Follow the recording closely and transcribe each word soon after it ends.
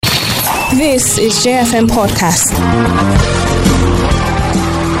This is JFM Podcast.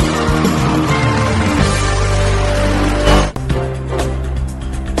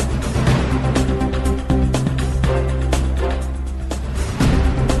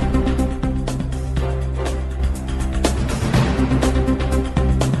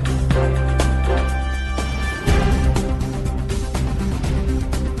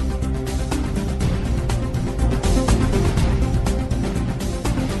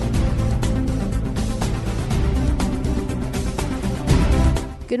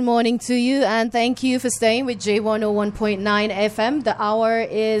 Good morning to you, and thank you for staying with J101.9 FM. The hour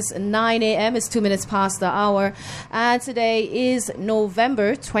is 9 a.m. It's 2 minutes past the hour, and today is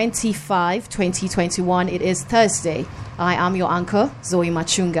November 25, 2021. It is Thursday. I am your anchor, Zoe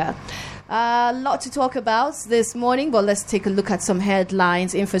Machunga. A lot to talk about this morning, but let's take a look at some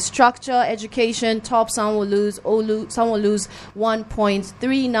headlines. Infrastructure, education, top, some will lose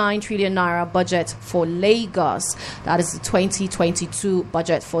 1.39 trillion naira budget for Lagos. That is the 2022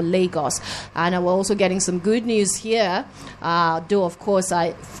 budget for Lagos. And we're also getting some good news here, though, of course,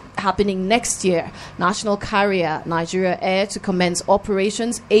 happening next year. National carrier Nigeria Air to commence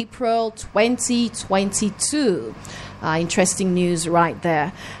operations April 2022. Interesting news right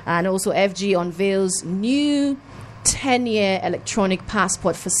there. And also FG unveils new 10-year electronic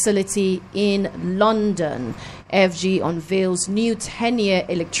passport facility in London. FG unveils new 10-year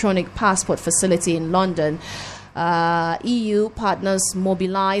electronic passport facility in London. EU partners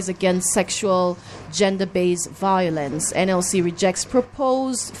mobilize against sexual gender-based violence. NLC rejects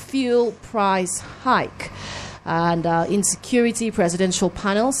proposed fuel price hike. And insecurity presidential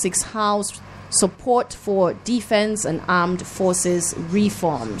panel seeks House support for defense and armed forces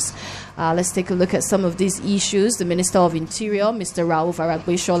reforms. Let's take a look at some of these issues. The Minister of Interior, Mr. Rauf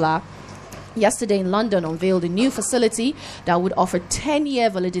Aragbeshola, yesterday in London unveiled a new facility that would offer 10-year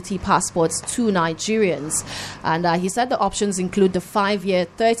validity passports to Nigerians. And he said the options include the 5-year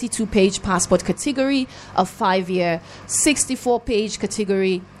 32-page passport category, a 5-year 64-page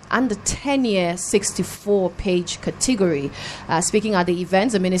category, and the 10-year 64-page category. Speaking at the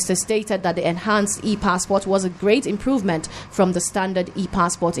event, the minister stated that the enhanced e-passport was a great improvement from the standard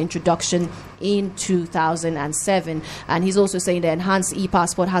e-passport introduction in 2007. And he's also saying the enhanced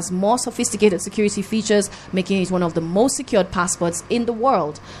e-passport has more sophisticated security features, making it one of the most secured passports in the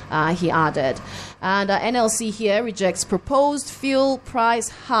world, he added. And NLC here rejects proposed fuel price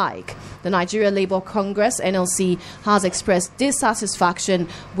hike. The Nigeria Labour Congress, NLC, has expressed dissatisfaction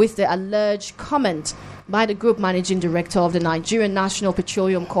with the alleged comment by the Group Managing Director of the Nigerian National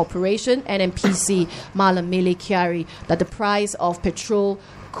Petroleum Corporation, NNPC, Malam Mele Kyari, that the price of petrol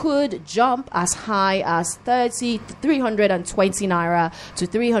could jump as high as 320 naira to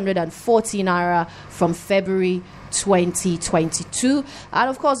 340 naira from February 2022. And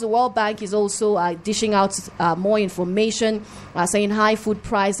of course, the World Bank is also dishing out more information, saying high food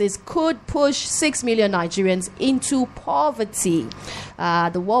prices could push 6 million Nigerians into poverty.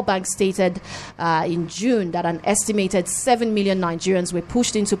 The World Bank stated in June that an estimated 7 million Nigerians were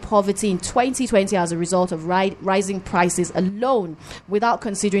pushed into poverty in 2020 as a result of rising prices alone, without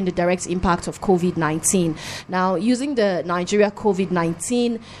considering the direct impact of COVID-19. Now, using the Nigeria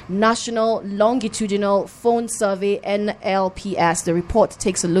COVID-19 National Longitudinal Phone Survey, NLPS, the report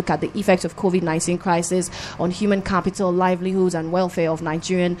takes a look at the effect of COVID-19 crisis on human capital, livelihoods, and welfare of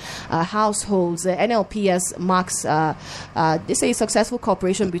Nigerian households. The NLPS marks, they say, successful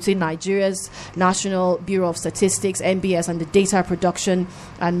cooperation between Nigeria's National Bureau of Statistics, NBS, and the Data Production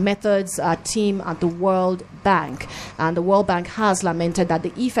and Methods team at the World Bank. And the World Bank has lamented that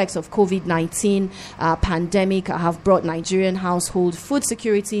the effects of COVID-19 pandemic have brought Nigerian household food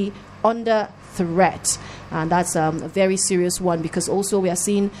security under threat. And that's a very serious one, because also we are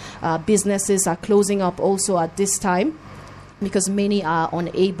seeing businesses are closing up also at this time, because many are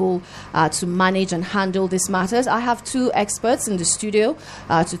unable to manage and handle these matters. I have two experts in the studio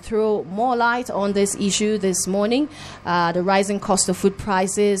to throw more light on this issue this morning. The rising cost of food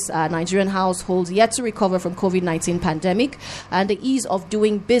prices, Nigerian households yet to recover from COVID-19 pandemic, and the ease of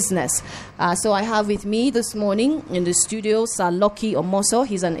doing business. So I have with me this morning in the studio Sir Lucky Omoso.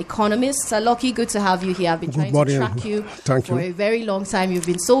 He's an economist. Sir Lucky, good to have you here. I've been trying to track you for a very long time. You've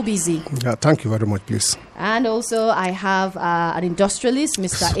been so busy. Yeah, thank you very much, please. And also I have an industrialist,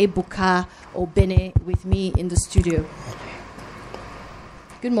 Mr. Ebuka Obene, with me in the studio.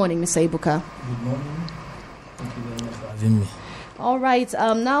 Good morning, Mr. Ebuka. Good morning. Thank you very much for having me. All right.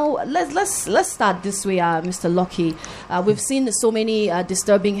 Now let's start this way, Mr. Lucky. We've seen so many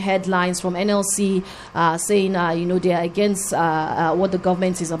disturbing headlines from NLC saying, they are against what the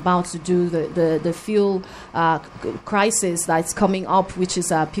government is about to do. The fuel crisis that's coming up, which is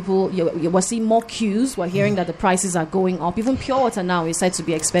we're seeing more queues. We're hearing that the prices are going up. Even pure water now is said to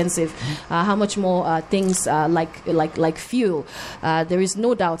be expensive. How much more things like fuel? There is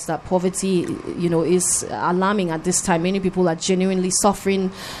no doubt that poverty, is alarming at this time. Many people are genuinely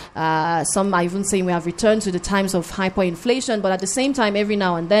suffering. Some are even saying we have returned to the times of hyperinflation, but at the same time, every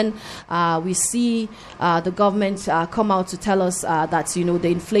now and then we see the government come out to tell us that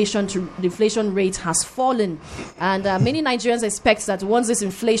the inflation rate has fallen, and many Nigerians expect that once this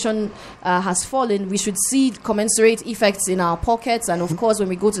inflation has fallen, we should see commensurate effects in our pockets, and of course, when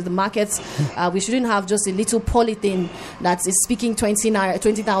we go to the markets, we shouldn't have just a little polythene that is speaking 20,000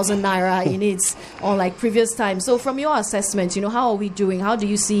 naira in it, unlike previous times. So, from your assessment, how are we doing? How do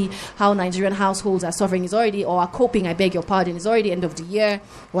you see how Nigerian households are suffering? Are coping, I beg your pardon. It's already end of the year.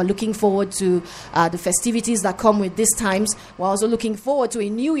 We're looking forward to the festivities that come with these times. We're also looking forward to a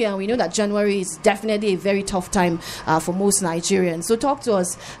new year. We know that January is definitely a very tough time for most Nigerians. So talk to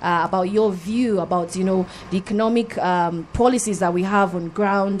us about your view about, the economic policies that we have on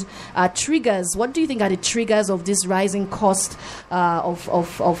ground. Triggers. What do you think are the triggers of this rising cost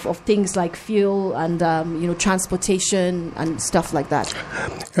of things like fuel and, transportation and stuff like that?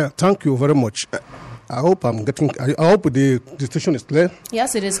 Yeah, thank you very much. I hope the station is clear.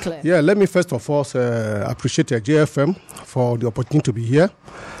 Yes, it is clear. Yeah, let me first of all appreciate JFM for the opportunity to be here.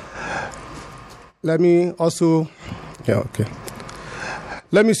 Let me also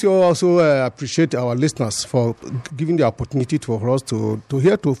appreciate our listeners for giving the opportunity for us to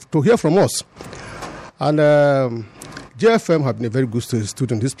hear from us. And JFM have been a very good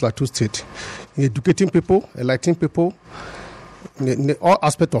student in this Plateau State, in educating people, enlightening people in all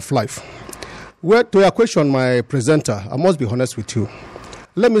aspects of life. Well, to your question, my presenter, I must be honest with you.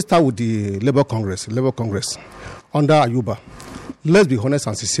 Let me start with the Labour Congress under Ayuba. Let's be honest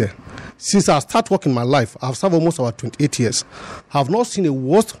and sincere. Since I started working my life, I've served almost about 28 years. I have not seen a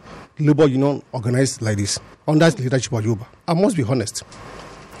worst labor union organized like this under the leadership of Ayuba. I must be honest.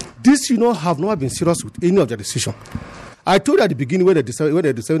 This union have not been serious with any of their decision. I told you at the beginning when they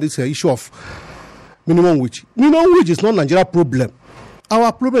decided this issue of minimum wage. Minimum wage is not Nigeria problem.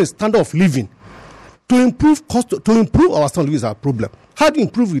 Our problem is standard of living. To improve our standard of living is our problem. How do you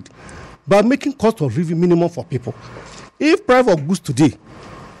improve it? By making cost of living minimum for people. If price of goods today,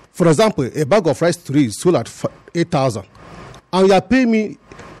 for example, a bag of rice today is sold at 8,000, and you are paying me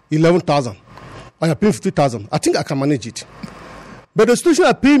 11,000, or you are paying 50,000, I think I can manage it. But the situation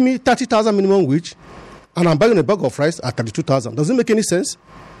are paying me 30,000 minimum wage, and I'm buying a bag of rice at 32,000. Does it make any sense?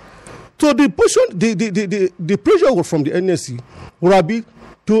 So the pressure from the NSC will be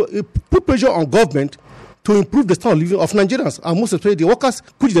to put pressure on government to improve the standard of living of Nigerians, and most especially the workers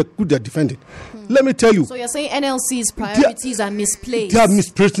which they are defending. Let me tell you. So you're saying NLC's priorities are misplaced? They are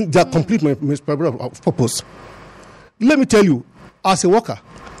misplaced. They are complete misplaced of purpose. Let me tell you, as a worker,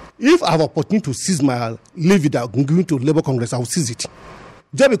 if I have opportunity to seize my levy that I'm going to Labour Congress, I will seize it.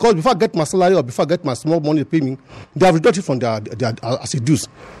 Just because before I get my salary or before I get my small money they pay me, they have deducted from their as a dues.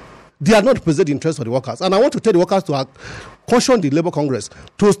 They are not representing the interests of the workers. And I want to tell the workers to caution the Labour Congress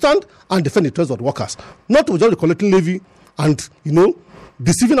to stand and defend the interests of the workers, not to just collecting levy and,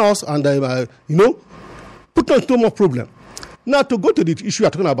 deceiving us and, putting us into more problem. Now, to go to the issue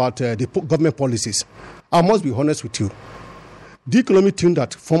you're talking about, the government policies, I must be honest with you. The economic team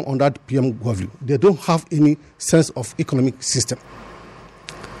that form under PM Government, they don't have any sense of economic system.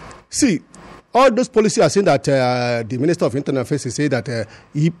 See, all those policies are saying that the Minister of Internal Affairs is saying that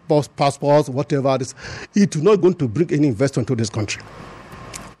passports, whatever, it is not going to bring any investor into this country.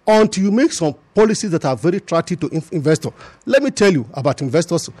 Until you make some policies that are very attractive to investors. Let me tell you about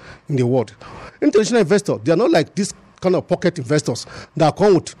investors in the world. International investors, they are not like this kind of pocket investors that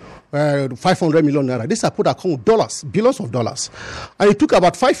come with 500 million naira. These are people that come with dollars, billions of dollars. And it took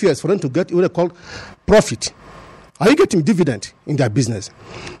about 5 years for them to get what they call profit. Are you getting dividend in their business?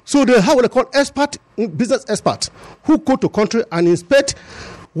 So they have what they call business experts who go to country and inspect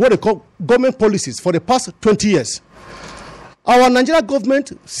what they call government policies for the past 20 years. Our Nigerian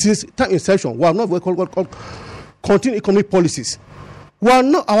government, since time inception, we have not what called continuing economic policies.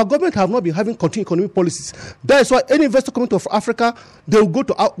 Our government have not been having continuing economic policies. That is why any investor coming to Africa, they will go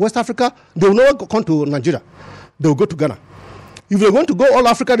to West Africa, they will not come to Nigeria. They will go to Ghana. If they want to go all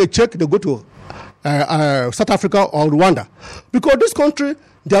Africa, they go to South Africa or Rwanda. Because this country,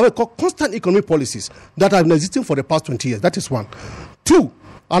 they have constant economic policies that have been existing for the past 20 years. That is one. Two,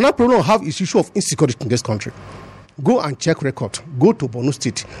 another problem we have is issue of insecurity in this country. Go and check record. Go to Borno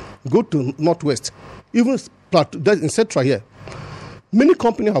State. Go to Northwest. Even in Central here. Many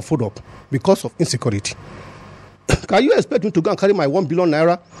companies have folded up because of insecurity. Can you expect me to go and carry my 1 billion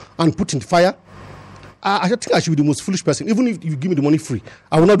naira and put in the fire? I think I should be the most foolish person. Even if you give me the money free,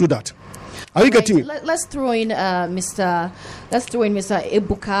 I will not do that. Are you getting me? Let's throw in Mr.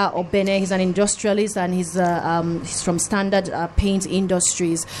 Ebuka Obene. He's an industrialist and he's from Standard Paint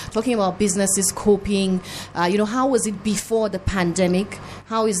Industries. Talking about businesses coping. How was it before the pandemic?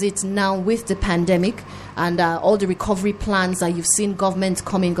 How is it now with the pandemic? And all the recovery plans that you've seen government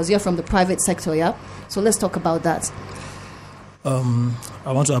coming, because you're from the private sector, yeah? So let's talk about that. I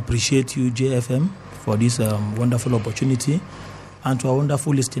want to appreciate you, JFM, for this wonderful opportunity, and to our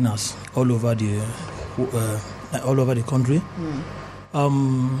wonderful listeners all over the country.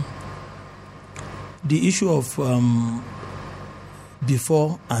 The issue of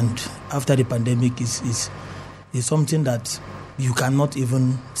before and after the pandemic is something that you cannot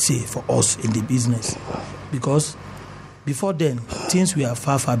even say for us in the business, because before then things were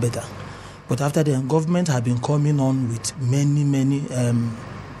far better, but after then government have been coming on with many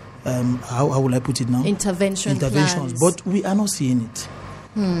how will I put it now? Interventions, but we are not seeing it.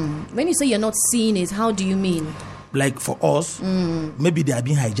 When you say you're not seeing it, how do you mean? Like for us, maybe they are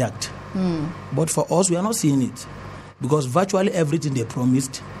being hijacked. But for us, we are not seeing it. Because virtually everything they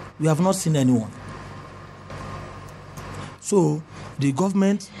promised, we have not seen anyone. So the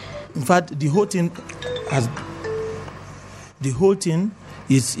government, in fact, the whole thing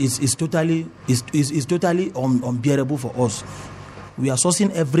is totally unbearable for us. We are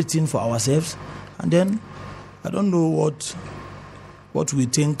sourcing everything for ourselves, and then I don't know what we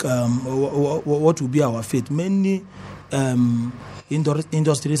think, what will be our fate. Many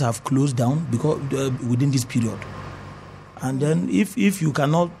industries have closed down because within this period, and then if you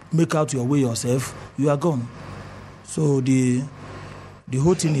cannot make out your way yourself, you are gone. So the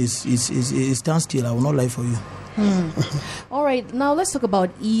whole thing is standstill. I will not lie for you. All right, now let's talk about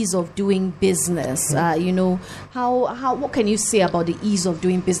ease of doing business. What can you say about the ease of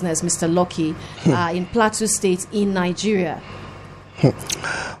doing business, Mr. Lucky, in Plateau State in Nigeria?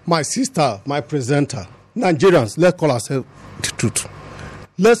 My sister, my presenter, Nigerians, let's call ourselves the truth.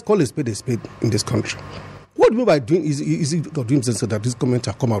 Let's call a spade in this country. What do you mean by doing easy of doing business that this government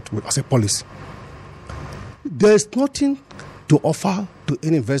has come out with as a policy? There is nothing to offer to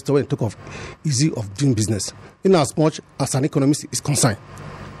any investor when you talk of easy of doing business, in as much as an economist is concerned.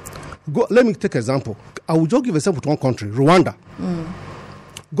 Let me take an example. I will just give an example to one country, Rwanda.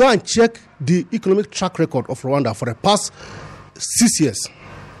 Go and check the economic track record of Rwanda for the past 6 years.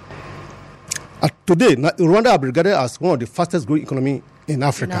 Today, Rwanda is regarded as one of the fastest growing economy in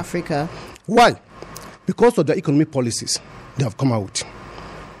Africa. Why? Because of their economic policies they have come out.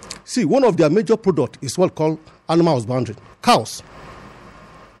 See, one of their major products is what called animal husbandry, cows.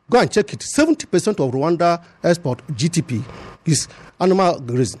 Go and check it. 70% of Rwanda export GDP is animal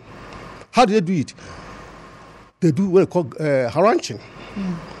grazing. How do they do it? They do what they call ranching.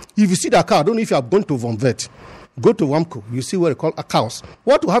 If you see that cow, I don't know if you have gone to Vomvet, go to Wamco, you see what they call cows.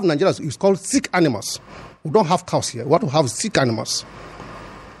 What we have in Nigeria is called sick animals. We don't have cows here. What we have is sick animals.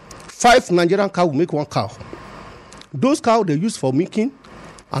 5 Nigerian cows will make 1 cow. Those cows they use for milking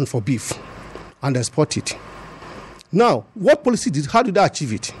and for beef, and export it. Now, what policy how did they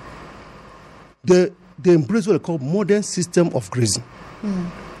achieve it? They embrace what they call modern system of grazing.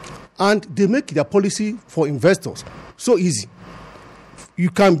 And they make their policy for investors so easy. You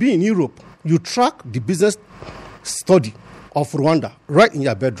can be in Europe, you track the business study of Rwanda right in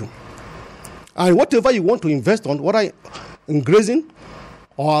your bedroom. And whatever you want to invest on, whether in grazing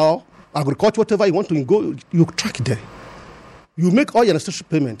or agriculture, whatever you want to go, you track it there. You make all your necessary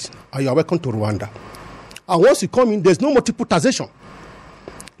payments and you are welcome to Rwanda. And once you come in, there's no multiple taxation.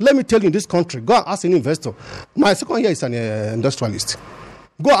 Let me tell you, in this country, go and ask any investor. My second year is an industrialist.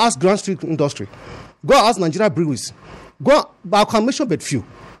 Go ask Grand Street Industry. Go ask Nigeria Breweries. I can mention but few.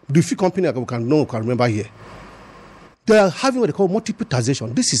 The few companies we can remember here. They are having what they call multiple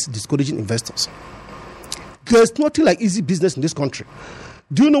taxation. This is discouraging investors. There's nothing like easy business in this country.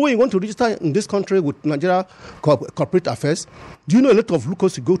 Do you know when you want to register in this country with Nigeria Corporate Affairs? Do you know a lot of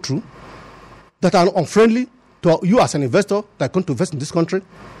loopholes you go through that are unfriendly to you as an investor that want to invest in this country?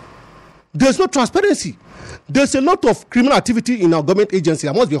 There's no transparency. There's a lot of criminal activity in our government agency.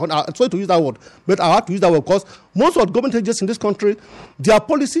 I must be honest. I'm sorry to use that word, but I have to use that word because most of the government agencies in this country, their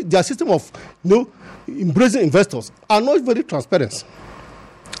policy, their system of embracing investors are not very transparent.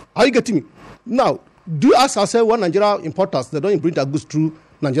 Are you getting me? Now, do you ask ourselves why Nigeria importers, they don't bring their goods through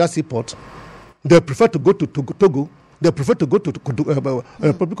Nigeria seaport? They prefer to go to Togo they prefer to go to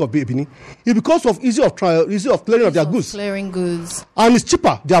Republic of Benin. It's because of easy of clearing of their goods. Clearing goods. And it's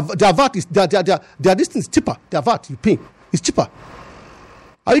cheaper. Their VAT is their distance is cheaper. Their VAT you pay is cheaper.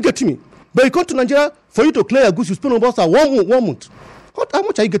 Are you getting me? But you come to Nigeria, for you to clear your goods, you spend almost 1 month. How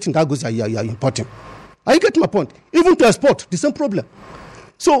much are you getting that goods you are importing? Are you getting my point? Even to export, the same problem.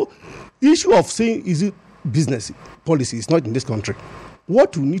 So, the issue of saying is it business policy is not in this country.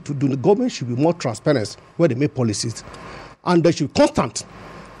 What we need to do, the government should be more transparent where they make policies. And they should be constant.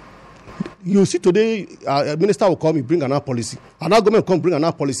 You see today, a minister will come, he bring another policy. Another government will come, bring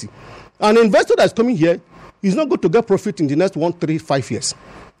another policy. An investor that is coming here is not going to get profit in the next 1, 3, 5 years.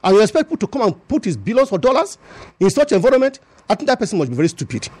 And you expect people to come and put his billions or dollars in such environment? I think that person must be very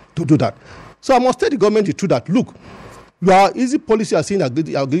stupid to do that. So I must tell the government the truth that, look, your easy policy are saying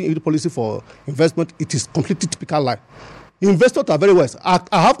you are giving easy policy for investment. It is completely typical lie. Investors are very wise. I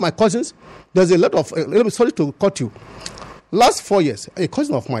have my cousins. There's a lot of, sorry to cut you. Last 4 years, a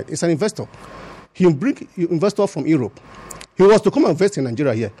cousin of mine is an investor. He bring investor from Europe. He was to come and invest in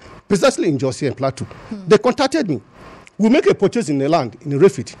Nigeria here, precisely in Jos and Plateau. They contacted me. We make a purchase in the land, in a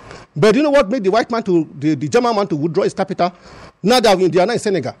refit. But you know what made the white man the German man to withdraw his capital? Now they are in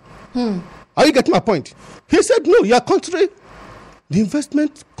Senegal. Are you getting my point? He said, no, your country, the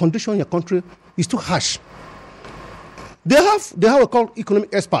investment condition in your country is too harsh. They have a called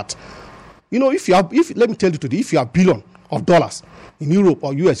economic expert. You know, let me tell you today, if you have $1 billion in Europe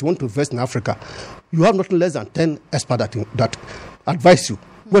or US, you want to invest in Africa, you have nothing less than 10 experts that advise you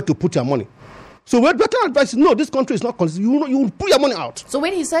where to put your money. So we better advise you, no, this country is not conducive. You will put your money out. So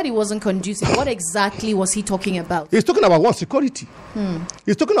when he said it wasn't conducive, what exactly was he talking about? He's talking about one, security.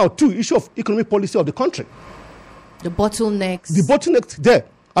 He's talking about two, issue of economic policy of the country. The bottlenecks. The bottlenecks there.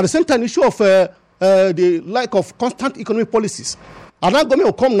 At the same time, issue of the lack of constant economic policies. Another government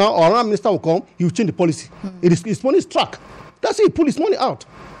will come now, or another minister will come, he will change the policy. His money is track. That's it, he pull his money out.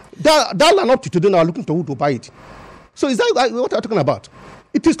 That land up to today now looking to who to buy it. So is that what I'm talking about?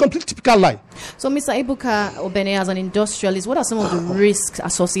 It is completely typical lie. So, Mr. Ebuka Obene, as an industrialist, what are some of the risks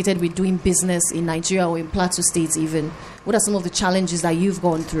associated with doing business in Nigeria or in Plateau States even? What are some of the challenges that you've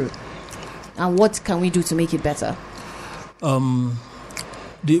gone through? And what can we do to make it better?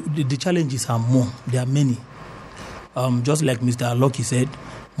 The challenges are more. There are many. Just like Mr. Aloki said,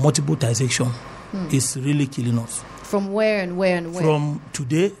 multiple taxation is really killing us. From where and where and where? From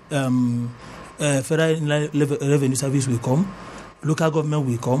today, Federal Revenue Service will come. Local government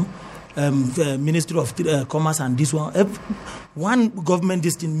will come, Ministry of Commerce and this one. One government,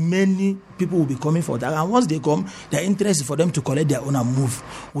 this thing, many people will be coming for that. And once they come, their interest is for them to collect their own and move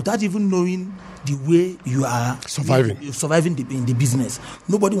without even knowing the way you are surviving in the business.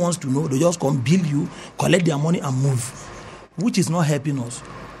 Nobody wants to know. They just come, bill you, collect their money and move, which is not helping us.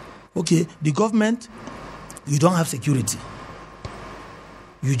 Okay, the government, you don't have security.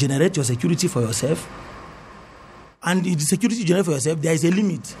 You generate your security for yourself. And the security you generate for yourself, there is a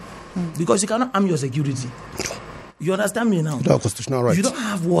limit. Because you cannot arm your security. You understand me now? You don't have constitutional rights. You don't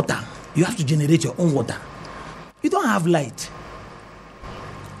have water. You have to generate your own water. You don't have light.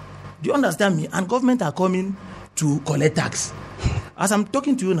 Do you understand me? And government are coming to collect tax. As I'm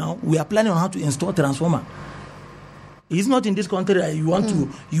talking to you now, we are planning on how to install transformer. It's not in this country that you want to,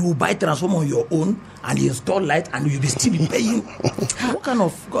 you will buy transformer on your own and you install light and you'll be still paying. What kind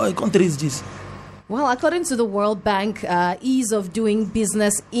of country is this? Well, according to the World Bank Ease of Doing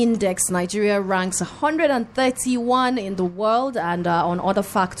Business Index, Nigeria ranks 131 in the world, and on other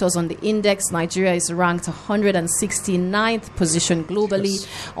factors on the index, Nigeria is ranked 169th position globally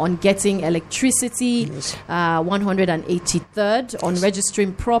on getting electricity, 183rd on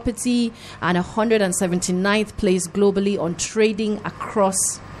registering property, and 179th place globally on trading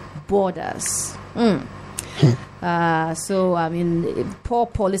across borders. So, I mean, poor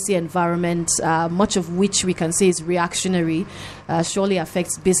policy environment, much of which we can say is reactionary, surely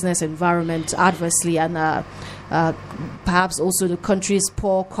affects business environment adversely, and perhaps also the country's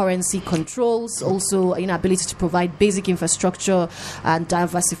poor currency controls, also inability to provide basic infrastructure and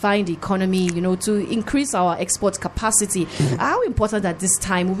diversifying the economy, to increase our export capacity. How important at this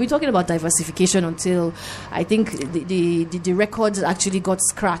time? We'll be talking about diversification until I think the record actually got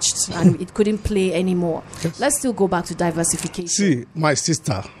scratched and it couldn't play anymore. Yes. Let's still go back to diversification. See, my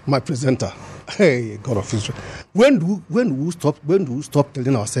sister, my presenter, hey, God of Israel, when do we stop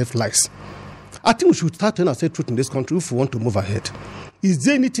telling ourselves lies? I think we should start telling ourselves truth in this country if we want to move ahead. Is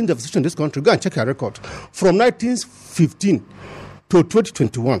there anything deficit in this country? Go and check our record. From 1915 to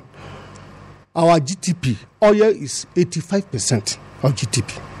 2021, our GDP, oil is 85% of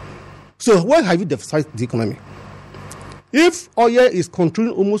GDP. So why have we deficit the economy? If oil is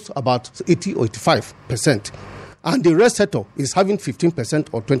controlling almost about 80 or 85%, and the rest sector is having 15%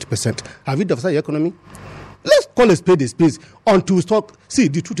 or 20%, have you diversified your economy? Let's call a spade until we start. See,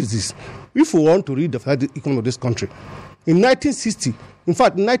 the truth is this. If we want to redefine the economy of this country, in 1960, in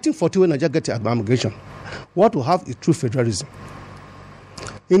fact, in 1940, when Nigeria got amalgamation, what we have is true federalism.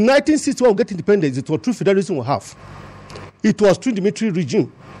 In 1960, when we get independence, it was true federalism we have. It was through the military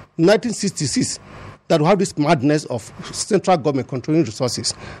regime, in 1966, that we have this madness of central government controlling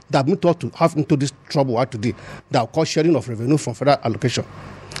resources that we thought to have into this trouble we are today, that we call sharing of revenue from federal allocation.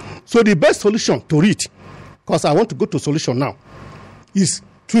 So the best solution to it, because I want to go to solution now, is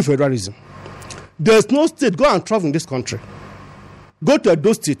true federalism. There's no state, go and travel in this country. Go to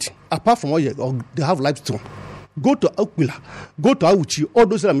Edo State, apart from what they have limestone. Go to Aquila, go to Auchi, all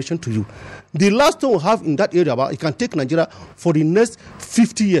those that I mentioned to you. The last thing we have in that area, it can take Nigeria for the next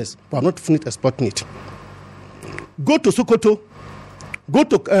 50 years, but I'm not finished exploiting it. Go to Sokoto, go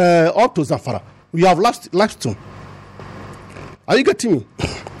to up to Zamfara. We have limestone. Are you getting me?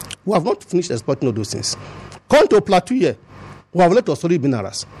 We have not finished exploiting all those things. Come to Plateau here, we have let us solid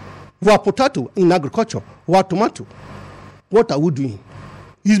minerals. We have potato in agriculture, we have tomato. What are we doing?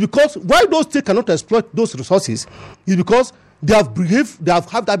 It's because why those states cannot exploit those resources is because they have behaved, they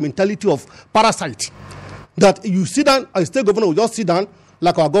have that mentality of parasite. That you sit down, a state governor will just sit down,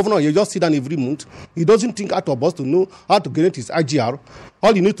 like our governor, you just sit down every month. He doesn't think out of box to know how to generate his IGR.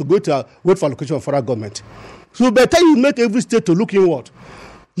 All you need to go to wait for allocation of federal government. So better you make every state to look inward.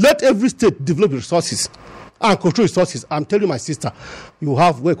 Let every state develop resources and control resources. I'm telling you, my sister, you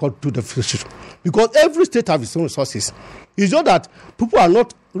have what called to the future. Because every state has its own resources. It's just that people are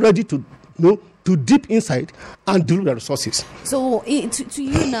not ready to to dip inside and develop the resources. So to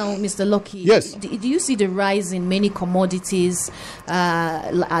you now, Mr. Lucky, yes. Do you see the rise in many commodities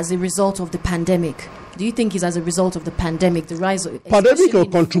as a result of the pandemic? Do you think it's as a result of the pandemic, the rise of... Pandemic will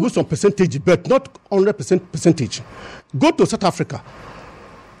contribute some percentage, but not 100% percentage. Go to South Africa.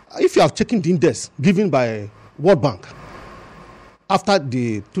 If you have checking the index given by World Bank after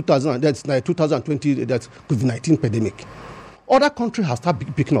the 2020 that COVID-19 pandemic, other countries have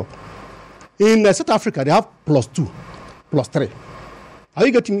started picking up. In South Africa, they have +2, +3. Are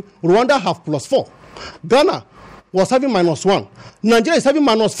you getting me? Rwanda have +4. Ghana was having -1. Nigeria is having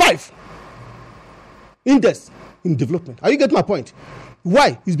 -5. Index in development. Are you getting my point?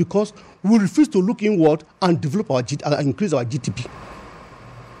 Why? It's because we refuse to look inward and develop our increase our GDP.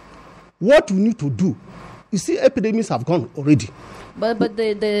 What we need to do, you see, epidemics have gone already. But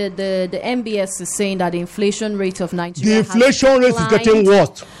the MBS is saying that the inflation rate of Nigeria is getting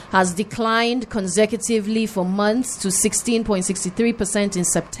worse. Has declined consecutively for months to 16.63% in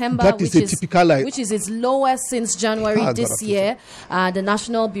September. That is which is its lowest since January this year. The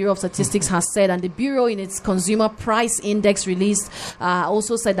National Bureau of Statistics has said, and the Bureau in its Consumer Price Index released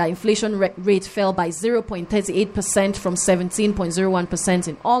also said that inflation rate fell by 0.38% from 17.01%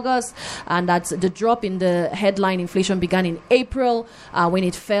 in August, and that the drop in the headline inflation began in April when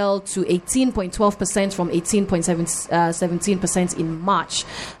it fell to 18.12% from 18.17% in March.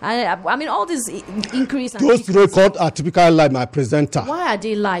 I mean, all this increase. Those records are typical like my presenter. Why are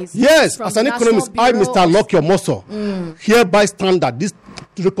they lies? Yes, as an economist, I, Mr. Lockyer Mosso, hereby stand that this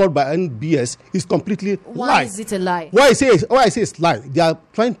record by NBS is completely Why lie. Is it a lie? Why I say it's lie? They are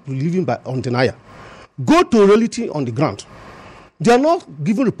trying to live in on denial. Go to reality on the ground. They are not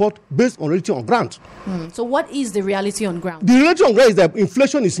giving report based on reality on ground. So what is the reality on ground? The reality on ground is that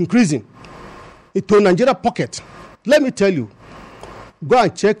inflation is increasing into Nigeria pocket. Let me tell you, go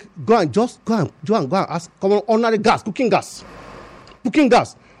and check, go and ask common ordinary gas, cooking gas. Cooking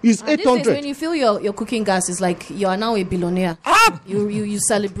gas is 800. When you feel your cooking gas, is like you are now a billionaire. You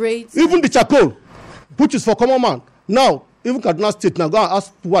celebrate. Even the charcoal, which is for common man. Now, even Kaduna State, now go and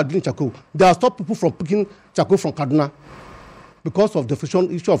ask who are doing charcoal. They have stopped people from picking charcoal from Kaduna because of the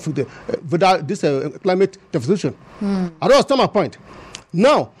issue of this climate deficiency. I don't understand my point.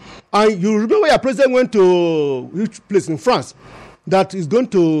 Now, and you remember your president went to which place in France that is going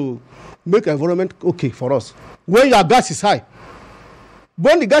to make environment okay for us. When your gas is high,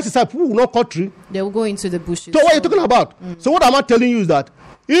 when the gas is high, people will not cut tree. They will go into the bushes. So what are you talking about? So what am I telling you is that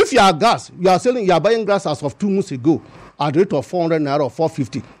if your gas, you are buying gas as of 2 months ago at the rate of 400 naira or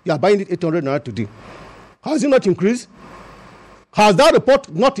 450, you are buying it 800 naira today. Has it not increased? Has that report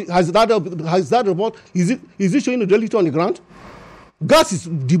is it showing the reality on the ground? Gas is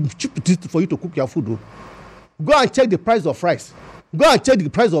the cheapest for you to cook your food. Though. Go and check the price of rice. Go and check the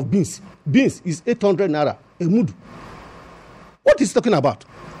price of beans. Beans is 800 naira a mood. What is he talking about?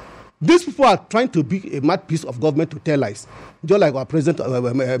 These people are trying to be a mad piece of government to tell lies, just like our president,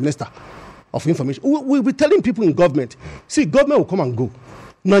 minister of information. We'll be telling people in government, see, government will come and go.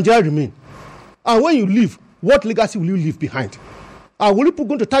 Nigeria remain. And when you leave, what legacy will you leave behind? Will people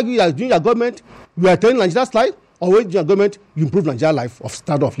going to tag you as doing your government, you are telling Nigeria's life, or when your government, you improve Nigeria's life of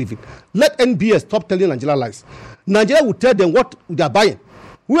standard of living? Let NBS stop telling Nigeria lies. Nigeria will tell them what they are buying.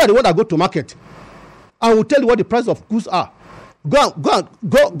 We are the ones that go to market and will tell you what the price of goods are. Go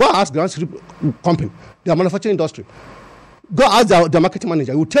and ask Grand Street Company, their manufacturing industry. Go ask their marketing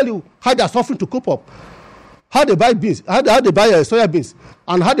manager. He will tell you how they are suffering to cope up, how they buy beans, how they buy soya beans,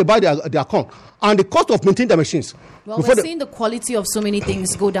 and how they buy their corn, and the cost of maintaining the machines. Well, we're seeing the quality of so many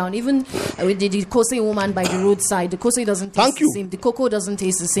things go down. Even with the Kose woman by the roadside, the Kose doesn't taste the same. The cocoa doesn't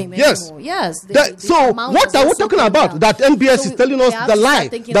taste the same anymore. Yes. So what are we talking about? That NBS is telling us the lie,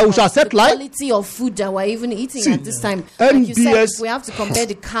 that we shall accept lie? The quality of food that we're even eating at this time. Like you said, we have to compare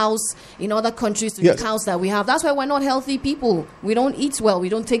the cows in other countries to the cows that we have. That's why we're not healthy people. We don't eat well. We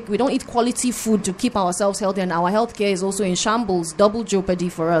don't eat quality food to keep ourselves healthy, and our healthcare is also in shambles. Double jeopardy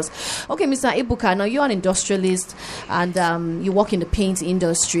for us. Okay, Mr. Ebuka, now you're an industrialist and you work in the paint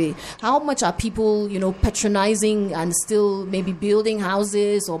industry. How much are people, patronizing and still maybe building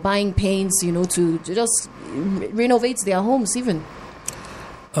houses or buying paints, to just renovate their homes even?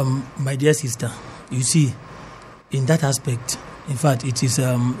 My dear sister, you see, in that aspect, in fact, it is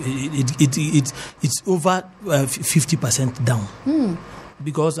it's over 50% down.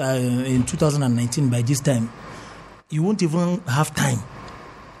 Because in 2019, by this time, you won't even have time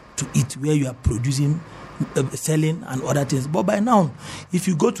to eat where you are producing, selling and other things. But by now, if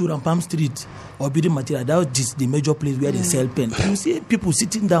you go to Rampam Street or building material, that is the major place where they sell paint. You see people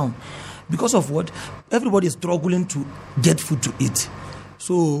sitting down because of what? Everybody is struggling to get food to eat.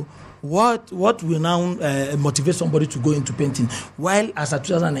 So what will now motivate somebody to go into painting? While as of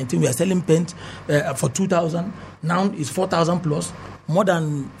 2019 we are selling paint for 2,000, now it's 4,000 plus, more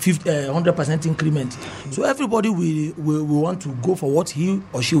than 100% increment. So everybody will want to go for what he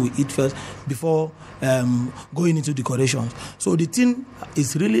or she will eat first before going into decorations. So the thing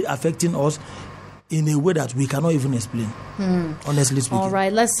is really affecting us in a way that we cannot even explain, honestly speaking. All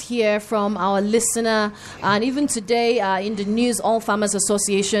right, let's hear from our listener. And even today in the news, All Farmers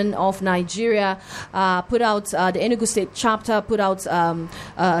Association of Nigeria put out, the Enugu State chapter put out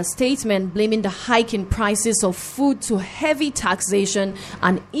a statement blaming the hike in prices of food to heavy taxation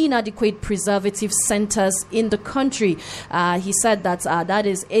and inadequate preservative centers in the country. He said that that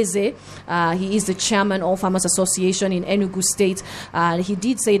is Eze. He is the chairman of All Farmers Association in Enugu State. He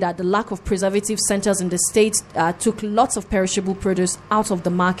did say that the lack of preservative centers in the state took lots of perishable produce out of the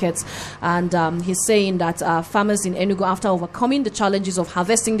markets, and he's saying that farmers in Enugu, after overcoming the challenges of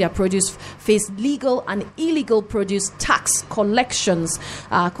harvesting their produce, face legal and illegal produce tax collections.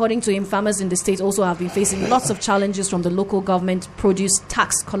 According to him, farmers in the state also have been facing lots of challenges from the local government produce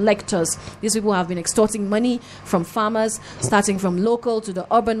tax collectors. These people have been extorting money from farmers, starting from local to the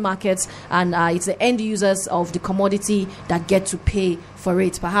urban markets, and it's the end users of the commodity that get to pay for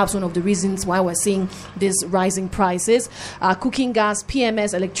it. Perhaps one of the reasons why we're seeing these rising prices. Cooking gas,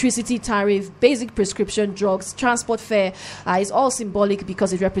 PMS, electricity tariff, basic prescription drugs, transport fare is all symbolic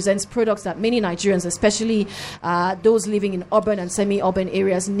because it represents products that many Nigerians, especially those living in urban and semi-urban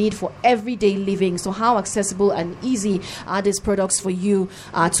areas, need for everyday living. So how accessible and easy are these products for you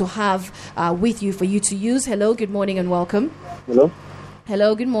to have with you, for you to use? Hello, good morning and welcome. Hello.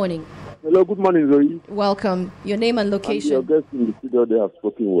 Hello, good morning. Hello, good morning, Zoe. Welcome. Your name and location. And your guests in the studio, they have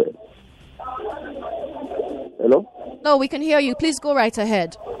spoken well. Hello? No, we can hear you. Please go right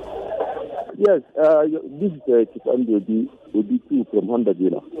ahead. Yes, this is Chikandi Odi2 from Honda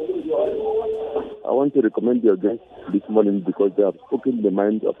Dealer. I want to recommend your guests this morning because they have spoken the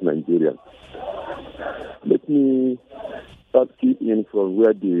mind of Nigerians. Let me start in from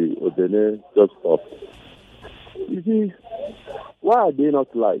where the Odene just stopped. You see, why are they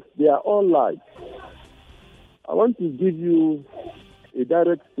not lies? They are all lies. I want to give you a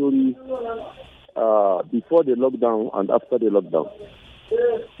direct story before the lockdown and after the lockdown.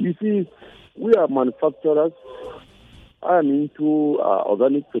 You see, we are manufacturers. I am into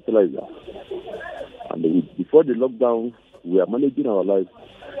organic fertilizer. And before the lockdown, we are managing our lives.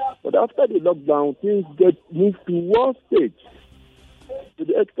 But after the lockdown, things get moved to one stage. To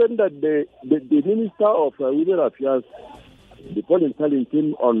the extent that the Minister of Women Affairs, the Colin Tallinn,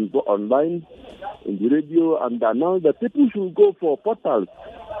 came online in the radio and announced that people should go for portals.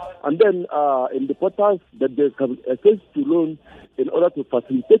 And then in the portals that they can access to loan in order to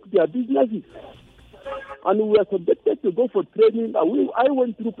facilitate their businesses. And we were subjected to go for training. I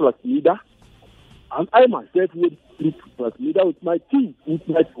went through Plasmida, and I myself went through Plasmida with my team, with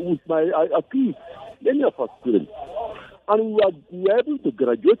my accused, many of us students. And we were able to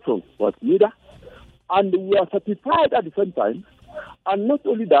graduate from Plasmida, and we are certified at the same time. And not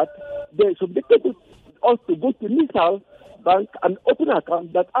only that, they subjected us to go to Nisal Bank and open an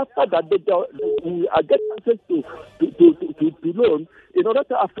account that after that we get access to loan in order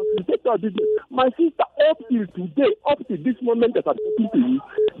to facilitate our business. My sister, up till today, up to this moment that I'm talking to you,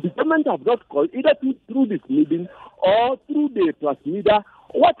 the government have not called either through this meeting or through the transmitter.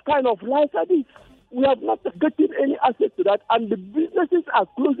 What kind of lies are these? We have not gotten any access to that, and the businesses are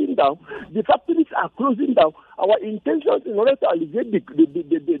closing down, the factories are closing down. Our intentions in order to alleviate the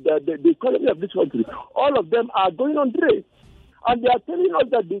economy of this country, all of them are going on dray. And they are telling us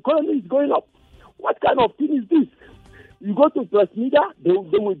that the economy is going up. What kind of thing is this? You go to Transmedia, they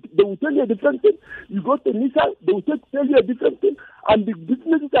will tell you a different thing. You go to Nissan, they will tell you a different thing. And the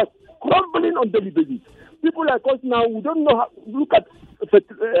businesses are crumbling on daily basis. People like us now, we don't know how to look at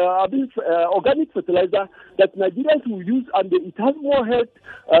organic fertilizer that Nigerians will use, and it has more health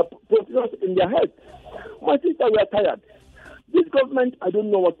proteins in their health. My sister, we are tired. This government, I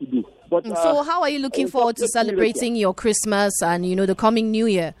don't know what to do. But so how are you looking forward to celebrating your Christmas and, the coming New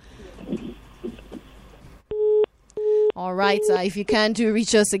Year? All right. If you can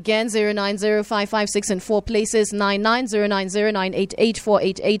reach us again, 090-556 in 4 places,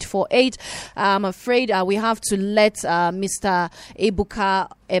 99090988488848. I'm afraid we have to let Mr. Ebuka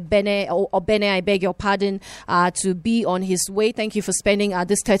Obene, I beg your pardon, to be on his way. Thank you for spending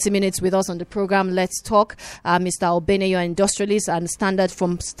this 30 minutes with us on the program. Let's talk. Mr. Obene, you're an industrialist and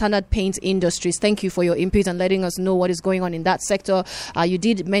from Standard Paint Industries. Thank you for your input and letting us know what is going on in that sector. You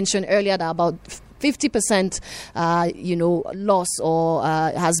did mention earlier that about 50%, loss or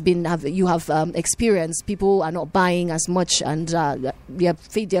you have experienced. People are not buying as much, and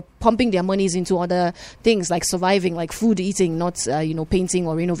they're pumping their monies into other things like surviving, like food, eating, not painting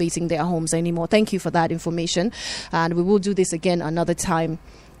or renovating their homes anymore. Thank you for that information, and we will do this again another time.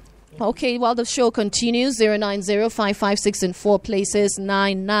 Okay, while the show continues, 090-556 in 4 places,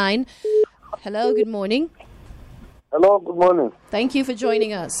 99. Hello, good morning. Hello, good morning. Thank you for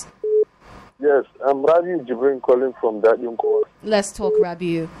joining us. Yes, I'm Rabiu Jibrin calling from Dadunko. Let's talk,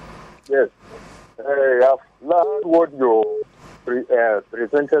 Rabiu. Yes. I've learned what your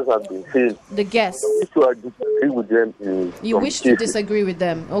presenters have been saying. The guests. I wish to disagree with them. You wish to disagree with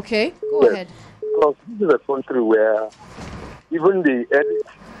them. Okay, go ahead. Because this is a country where even the elite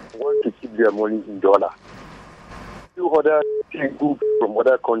want to keep their money in dollar. Few other goods from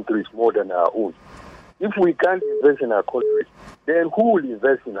other countries more than our own. If we can't invest in our country, then who will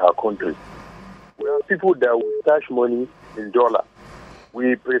invest in our country? We have people that will stash money in dollar.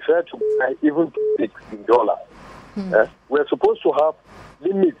 We prefer to buy even things in dollar. We're supposed to have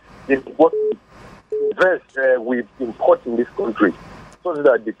limits in what we invest, we import in this country, so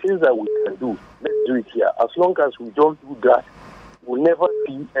that the things that we can do, let's do it here. As long as we don't do that, we'll never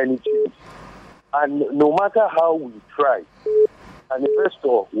see any change. And no matter how we try, an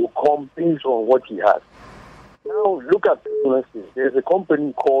investor will come based on what he has. Now, look at the there's a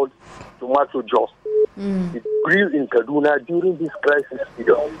company called Tomato Juice. It grew in Kaduna during this crisis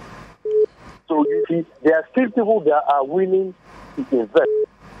period. So, you see, there are still people that are willing to invest.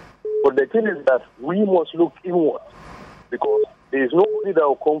 But the thing is that we must look inward, because there is nobody that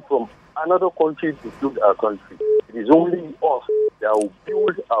will come from another country to build our country. It is only us that will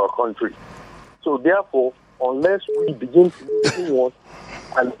build our country. So, therefore, unless we begin to look inward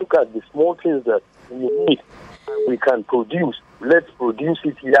and look at the small things that we need, we can produce. Let's produce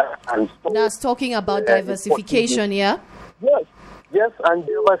it here and stop. That's talking about diversification, yeah? Yes, and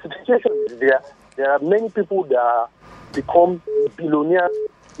diversification is there. There are many people that become billionaires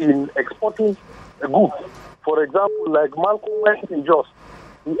in exporting goods. For example, like Malcolm went in Jos,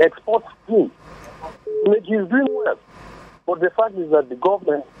 he exports goods. He's doing well. But the fact is that the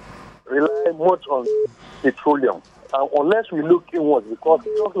government rely much on petroleum. And unless we look inwards, because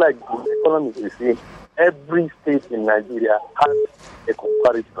just like the economy is saying, every state in Nigeria has a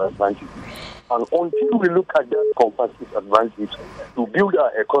comparative advantage. And until we look at that comparative advantage to build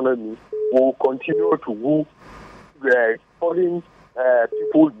our economy, we will continue to woo foreign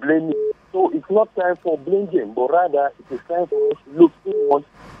people blaming. So it's not time for blame game, but rather it is time for us to look inward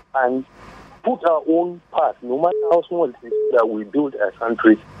and put our own part, no matter how small it is, that we build a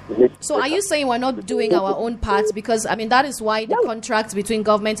country. So are you saying we're not doing our own part? Because, that is why the contract between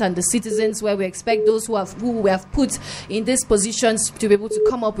government and the citizens, where we expect those who we have put in these positions to be able to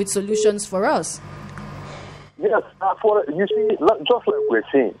come up with solutions for us. Yes, you see, just like we're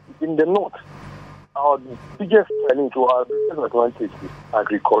saying, in the north, our biggest challenge to our biggest advantage is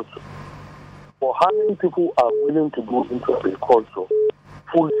agriculture. For how many people are willing to go into agriculture?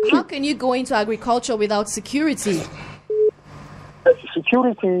 How can you go into agriculture without security?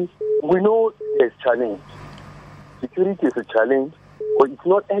 Security, we know there's challenge. Security is a challenge, but it's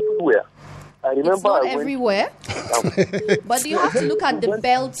not everywhere. I remember it's not everywhere. But you have to look at the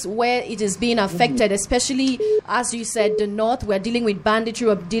belts where it is being affected, especially, as you said, the north. We're dealing with banditry,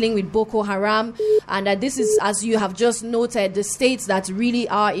 we're dealing with Boko Haram. And this is, as you have just noted, the states that really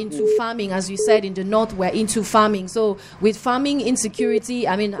are into farming. As you said, in the north, we're into farming. So with farming insecurity,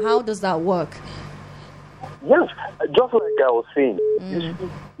 I mean, how does that work? Yes, just like I was saying,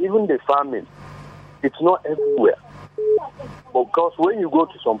 even the farming, it's not everywhere. Because when you go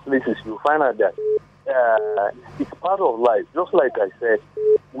to some places, you find out that it's part of life. Just like I said,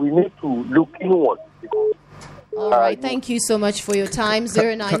 we need to look inward. All right, thank you so much for your time.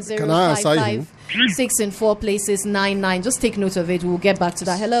 09055 6 in 4 places 99. Just take note of it. We'll get back to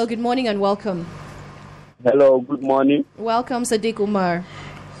that. Hello, good morning and welcome. Hello, good morning. Welcome, Sadiq Umar.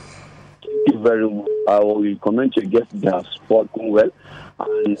 Thank you very much. I will comment your guest that have spoken well.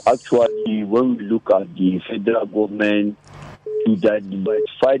 And actually, when we look at the federal government to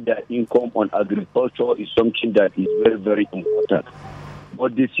diversify their income on agriculture is something that is very, very important.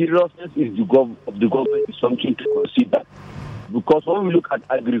 But the seriousness is of the government is something to consider. Because when we look at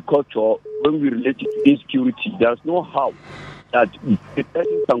agriculture, when we relate it to insecurity, there's no how that a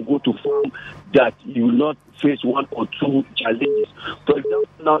person can go to farm that you will not face one or two challenges. For example,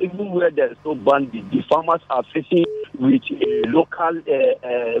 now even where there is no bandit, the farmers are facing with a local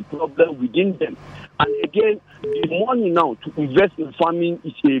problem within them. And again, the money now to invest in farming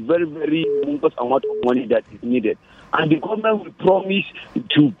is a very, very humongous amount of money that is needed. And the government will promise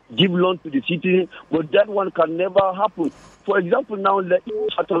to give loan to the citizen, but that one can never happen. For example, now the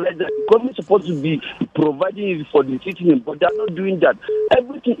fertilizer, the government is supposed to be providing it for the citizen, but they are not doing that.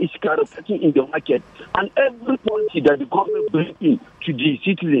 Everything is skyrocketing in the market, and every policy that the government brings in to the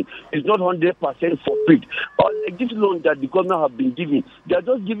citizen is not 100% for free. Or like this loan that the government have been giving, they are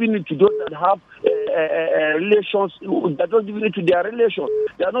just giving it to those that have relations. They are just giving it to their relations.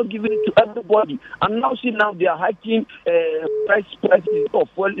 They are not giving it to everybody. And now they are hiking prices of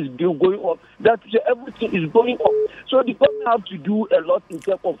fuel is going up. That everything is going up. So the government have to do a lot in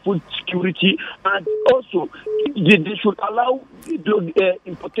terms of food security, and also they should allow the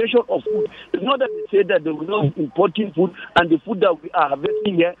importation of food. It's not that they say that they will not importing food, and the food that we are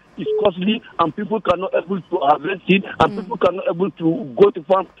harvesting here is costly, and people cannot able to harvest it, and people cannot able to go to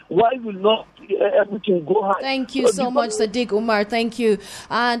farm. Why will not everything go high? Thank you so much, Sadiq Umar. Thank you.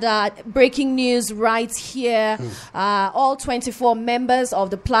 And breaking news right here. All 24 members of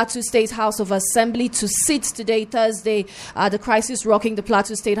the Plateau State House of Assembly to sit today, Thursday. The crisis rocking the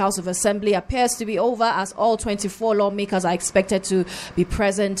Plateau State House of Assembly appears to be over, as all 24 lawmakers are expected to be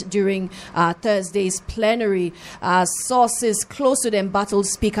present during Thursday's plenary. Sources close to the embattled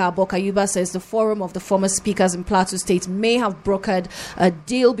Speaker Abokayuba says the forum of the former speakers in Plateau State may have brokered a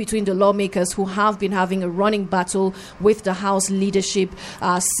deal between the lawmakers who have been having a running battle with the House leadership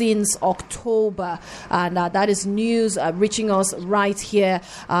since October. And that is news reaching us right here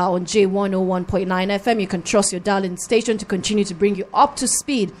on J101.9 FM. You can trust your darling station to continue to bring you up to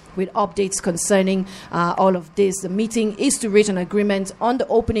speed with updates concerning all of this. The meeting is to reach an agreement on the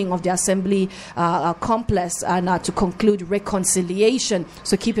opening of the Assembly complex and to conclude reconciliation.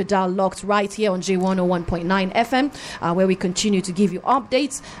 So keep your dial locked right here on J101.9 FM, where we continue to give you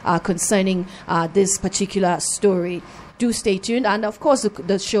updates concerning this particular story. Do stay tuned. And of course,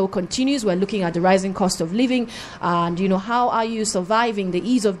 the show continues. We're looking at the rising cost of living, and how are you surviving the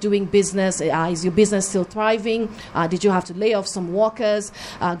ease of doing business? Is your business still thriving? Did you have to lay off some workers?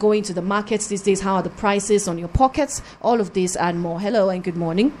 Going to the markets these days, how are the prices on your pockets? All of this and more. Hello and good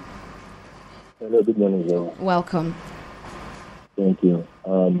morning. Hello, good morning, Joe. Welcome. Thank you.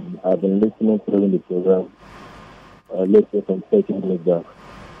 I've been listening to the program. Let's say from 30 minutes back.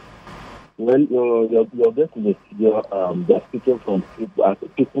 Well, your guest in the studio, they're speaking from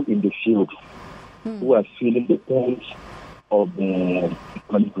people in the field who are feeling the pains of the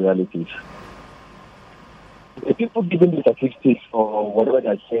economic realities. The people giving the statistics or whatever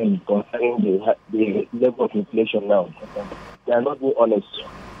they're saying concerning the level of inflation now, they are not being honest.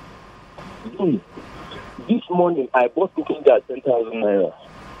 This morning, I bought cooking gas 10,000 naira.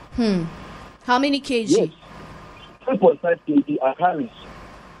 How many kg? Yes. 3.5 kg at Harris.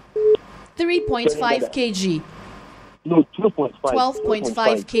 3.5 kg. No, 12.5.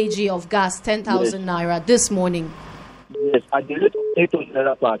 12.5 kg of gas, 10,000 naira this morning. Yes, at the rate of 800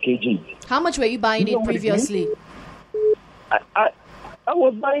 naira per kg. How much were you buying it previously? I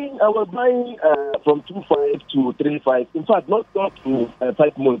was buying from 2.5 to 3.5. In fact, not to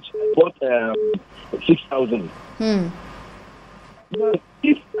 5 months, but 6,000. Now,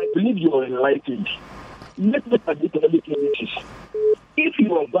 if I believe you are enlightened, let's look at the economic realities. If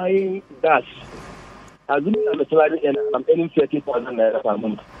you are buying gas, assuming I'm a salary and I'm earning 30,000 naira per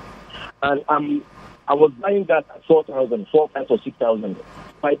month, and I was buying that at 4,000, 5 or 6,000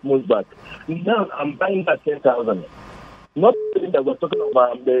 5 months back. Now I'm buying that 10,000. Not saying that we're talking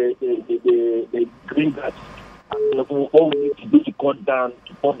about the green gas. What we need to do to cut down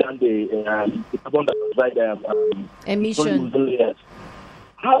the carbon dioxide emission.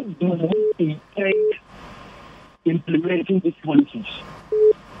 How do we intend implementing these policies?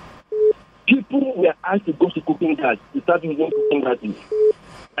 People were asked to go to cooking gas, to start using cooking gases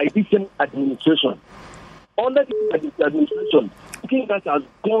by different administration. Under this administration, cooking gas has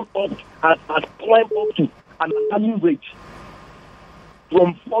gone up, has climbed up to an annual rate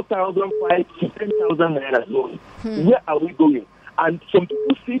from 4,500 to 10,000 naira zone. Where are we going? And some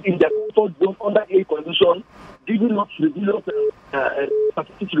people sit in their comfort zone under air condition, giving us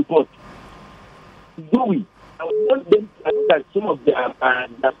statistics report. Do we? I want them. I know that some of their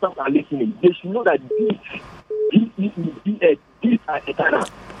staff are listening. They should know that these are eternal.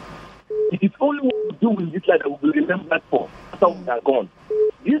 It is only what we do with this life that we will remember for after we are gone.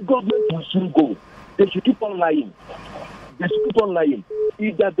 This government will soon go. They should keep on lying.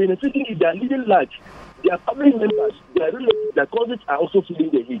 If they are benefiting, if they are living large, their family members, their relatives, their cousins are also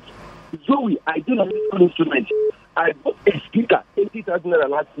feeling the heat. Zoe, I do not need an instrument. I bought a speaker, 80,000 naira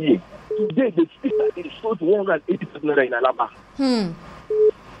last year. Today, the speaker is sold to 180,000 naira in Alaba.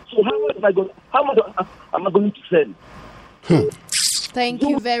 So how much am I going to sell? Thank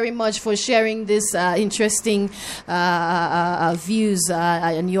you very much for sharing this interesting views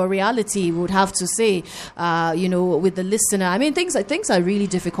and your reality, would have to say, with the listener. I mean, things are really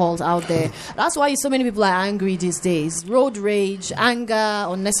difficult out there. That's why so many people are angry these days. Road rage, anger,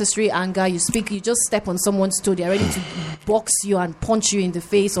 unnecessary anger. You just step on someone's toe, they're ready to box you and punch you in the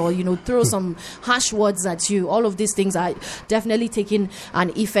face, or throw some harsh words at you. All of these things are definitely taking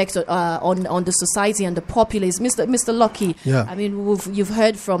an effect on the society and the populace. Mr. Lucky, yeah. I mean, you've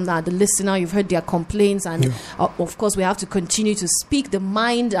heard from the listener, you've heard their complaints, and of course we have to continue to speak the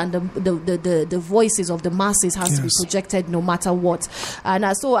mind, and the voices of the masses has to be projected no matter what. And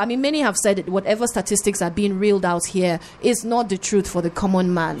so, I mean, many have said that whatever statistics are being reeled out here is not the truth for the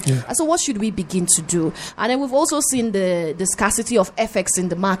common man. And so what should we begin to do? And then we've also seen the scarcity of FX in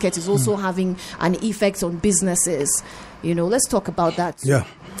the market is also having an effect on businesses. Let's talk about that. Yeah.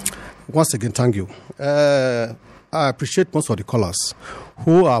 Once again, thank you. I appreciate most of the callers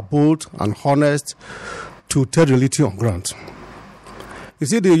who are bold and honest to tell reality on ground. You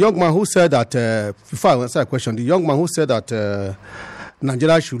see, the young man who said that, before I answer a question, the young man who said that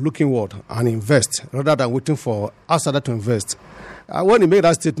Nigeria should look inward and invest rather than waiting for outsider to invest. When he made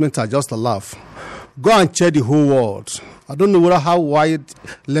that statement, I just laugh. Go and check the whole world. I don't know how wide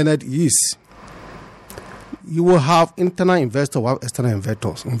learned he is. You will have internal investors or external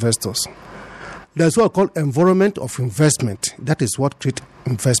investors. There's what called environment of investment. That is what creates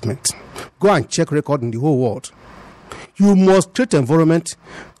investment. Go and check record in the whole world. You must create environment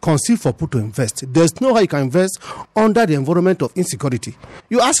conceived for people to invest. There's no how you can invest under the environment of insecurity.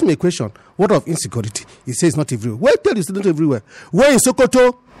 You ask me a question, what of insecurity? He says not everywhere. Well, tell you it's not everywhere. Where in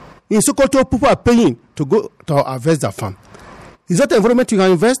Sokoto, people are paying to go to invest their farm. Is that the environment you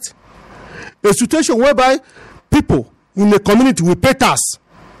can invest? A situation whereby people in the community will pay tax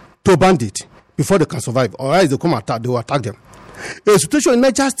to bandit before they can survive, or else they come attack, they will attack them. A situation in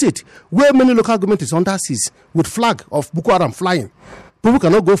Niger State where many local government is under siege with flag of Boko Haram flying. People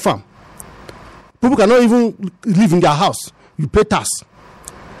cannot go farm. People cannot even live in their house. You pay tax.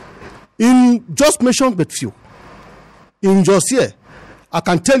 In just mention but few. In just here, I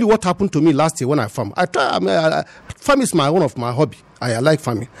can tell you what happened to me last year when I farm. Farming is one of my hobby. I like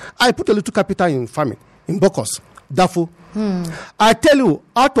farming. I put a little capital in farming in Bokos, Dafo. I tell you,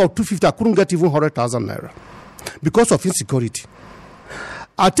 out of 250, I couldn't get even 100,000 naira because of insecurity.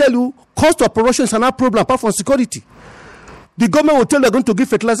 I tell you, cost of production is another problem apart from security. The government will tell you they're going to give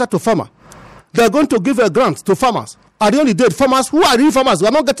fertilizer to farmers. They're going to give a grant to farmers. At the only day, farmers, who are real farmers, we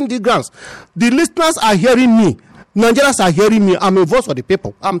are not getting these grants. The listeners are hearing me. Nigerians are hearing me. I'm a voice for the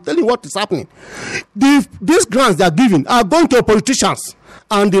people. I'm telling you what is happening. These grants they are giving are going to politicians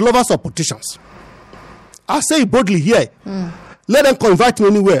and the lovers of politicians. I say it boldly here. Let them convert me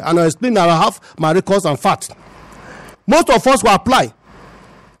anywhere, and I'll explain that I have my records and facts. Most of us will apply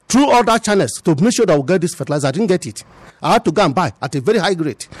through other channels to make sure that we get this fertilizer. I didn't get it. I had to go and buy at a very high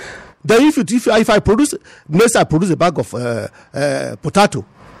rate. Then if I produce, next I produce a bag of potato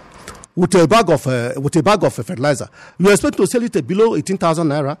with a bag of fertilizer, you expect to sell it below 18,000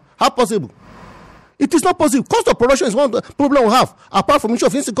 naira? How possible? It is not possible. Cost of production is one of the problem we have, apart from issue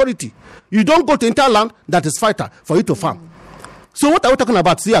of insecurity. You don't go to entire land that is fighter for you to farm. So what are we talking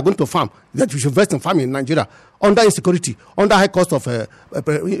about? See, are going to farm, that we should invest in farming in Nigeria under insecurity, under high cost of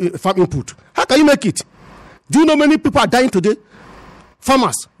farm input. How can you make it? Do you know many people are dying today?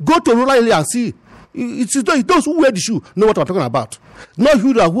 Farmers, go to rural area and see. It's those who wear the shoe know what I'm talking about. Not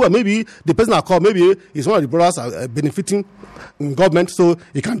who are maybe the person I call, maybe is one of the brothers are benefiting in government, so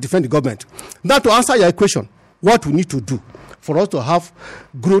he can defend the government. Now, to answer your question, what we need to do for us to have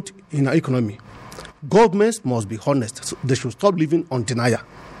growth in our economy, governments must be honest. So they should stop living on denial.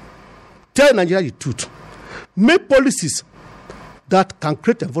 Tell Nigeria the truth. Make policies that can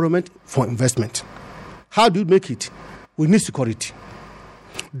create environment for investment. How do you make it? We need security.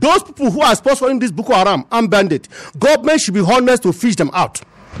 Those people who are sponsoring this Boko Haram and bandit, government should be honest to fish them out.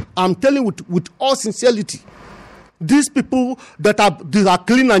 I'm telling you with all sincerity, these people that are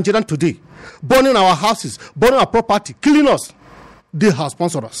killing Nigerians today, burning our houses, burning our property, killing us, they have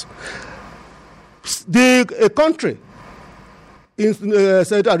sponsored us. A country in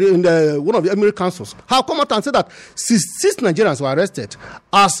one of the Emirate councils have come out and said that six Nigerians were arrested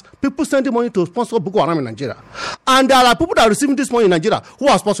as people sending money to sponsor Boko Haram in Nigeria. And there are people that are receiving this money in Nigeria who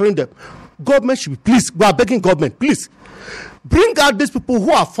are sponsoring them. Government should be, please, we are begging government, please, bring out these people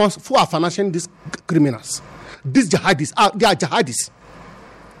who are financing these criminals. These jihadis, they are jihadis.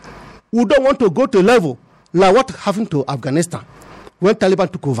 We don't want to go to a level like what happened to Afghanistan when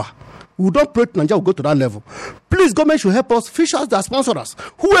Taliban took over. We don't pray to Nigeria will go to that level. Please, government should help us, fish us that sponsor us.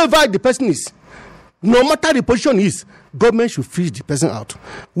 Whoever the person is, no matter the position is, government should fish the person out.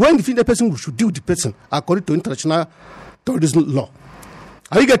 When you fish the person, we should deal with the person according to international terrorism law.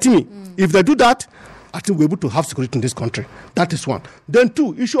 Are you getting me? If they do that, I think we're able to have security in this country. That is one. Then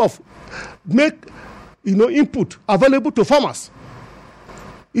two, issue of make input available to farmers.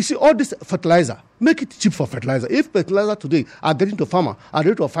 You see, all this fertilizer, make it cheap for fertilizer. If fertilizer today are getting to farmer at a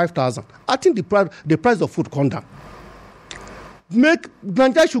rate of 5,000, I think the price of food come down.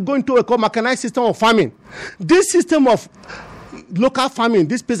 Nigeria should go into a mechanized system of farming. This system of local farming,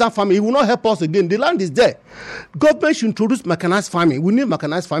 this peasant farming, it will not help us again. The land is there. Government should introduce mechanized farming. We need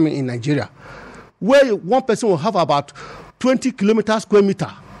mechanized farming in Nigeria, where one person will have about 20 square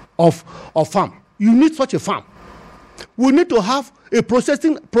meter of farm. You need such a farm. We need to have a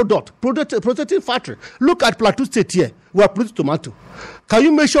processing processing factory. Look at Plateau State here. We are producing tomato. Can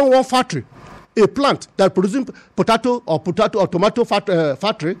you mention one factory, a plant that producing potato or tomato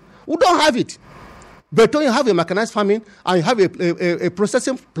factory? We don't have it. But when you have a mechanized farming and you have a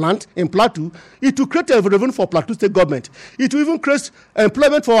processing plant in Plateau, it will create a revenue for Plateau State government. It will even create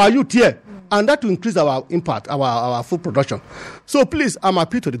employment for our youth here. And that will increase our impact, our food production. So please, I'm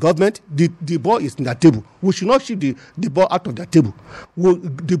appeal to the government. The ball is in their table. We should not shift the ball out of their table.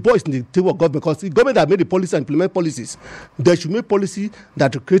 The ball is in the table of government, because the government that made the policy and implement policies, they should make policy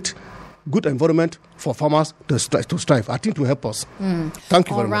that will create good environment for farmers to strive. I think it will help us. Thank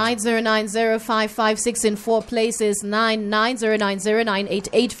you very much. All right, 0905556 in 4 places,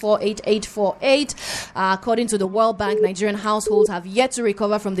 99090888488848. According to the World Bank, Nigerian households have yet to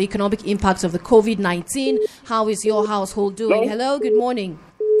recover from the economic impacts of the COVID-19. How is your household doing? Hello, good morning.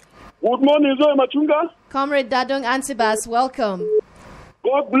 Good morning, Zoe Machunga. Comrade Dadong Antibas, welcome.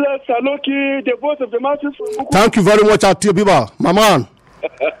 God bless Saloki, the voice of the masses. Thank you very much, Atibiba, my man.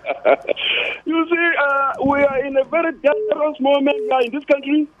 You see, we are in a very dangerous moment here in this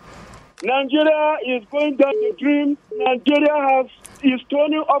country. Nigeria is going down the dream. Nigeria is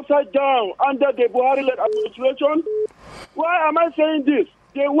turning upside down under the Buhari-led administration. Why am I saying this?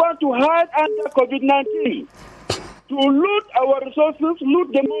 They want to hide under COVID-19 to loot our resources,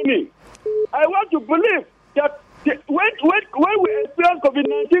 loot the money. I want to believe that when we experience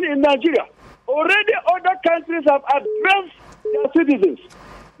COVID-19 in Nigeria, already other countries have addressed their citizens.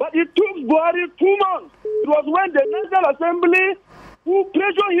 But it took Buhari 2 months. It was when the National Assembly who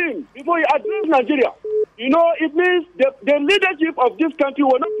pressured him before he addressed Nigeria. It means the leadership of this country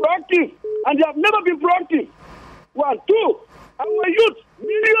were not proactive, and they have never been proactive. 1, 2, our youth,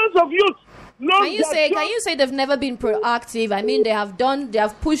 millions of youth. Can you say they've never been proactive? I mean, they have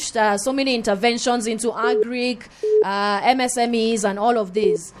pushed so many interventions into agric, MSMEs, and all of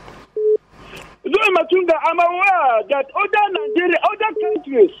these. I'm aware that other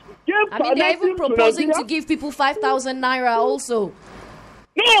countries they're even proposing to give people 5,000 naira also.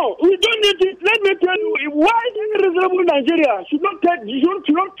 No, we don't need it. Let me tell you, why any reasonable Nigeria should not agree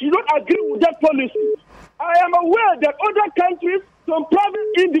with that policy. I am aware that other countries, some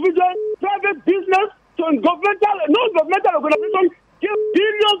private individuals, private business, some non-governmental organizations give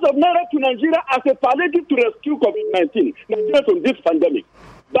billions of naira to Nigeria as a palliative to rescue COVID-19, Nigeria from this pandemic.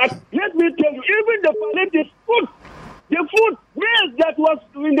 But let me tell you, even the palliative food, the food waste that was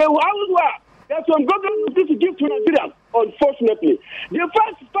in the house that some government need to give to Nigerians. Unfortunately, the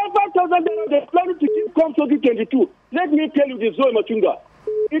first 5,000 they're planning to give come 2022. Let me tell you this, Zoe Machunga.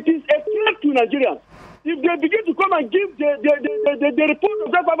 It is a threat to Nigerians. If they begin to come and give the report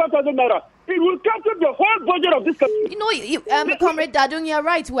of that 5,000 naira, it will capture the whole budget of this country. You know, Comrade Dadung, you're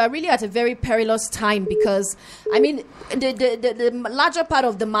right. We're really at a very perilous time because, I mean, the larger part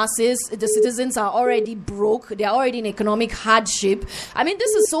of the masses, the citizens are already broke. They're already in economic hardship. I mean,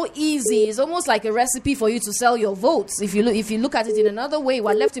 this is so easy. It's almost like a recipe for you to sell your votes. If you look at it in another way,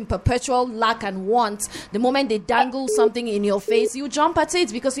 we're left in perpetual lack and want. The moment they dangle something in your face, you jump at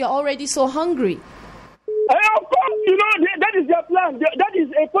it because you're already so hungry. Of course, you know, that is their plan. That is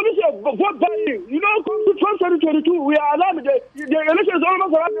a policy of vote buying. You know, come to 2022, we are alarmed. The election is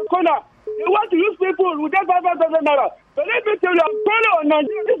almost around the corner. They want to use people with that 5,000 naira. But let me tell you, I'm calling on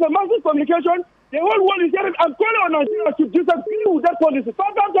Nigeria. This is a massive communication. The whole world is hearing. I'm calling on Nigeria to disagree with that policy.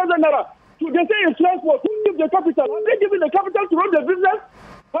 5,000 naira. They say it's transport. Who gives the capital? Have they given the capital to run the business?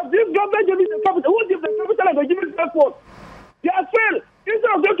 Have this government given the capital? Who gives the capital and they give it transport? They are failed.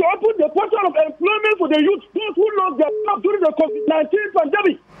 Instead of them to open the portal of employment for the youth, those who lost their job during the COVID-19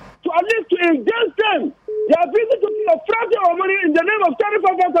 pandemic, to at least to engage them. They are busy taking a fraction of money in the name of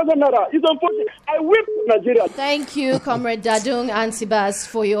 35,000 naira. It's unfortunate. I whip Nigeria. Thank you, Comrade Dadung Ansibas,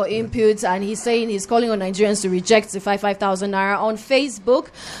 for your input. And he's saying he's calling on Nigerians to reject the 5,000 naira. On Facebook,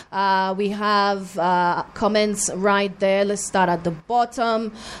 we have comments right there. Let's start at the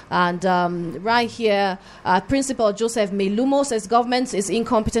bottom. And right here, Principal Joseph Melumo says government is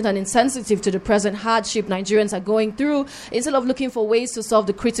incompetent and insensitive to the present hardship Nigerians are going through. Instead of looking for ways to solve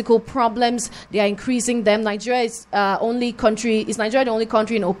the critical problems, they are increasing them. Nigeria is Nigeria the only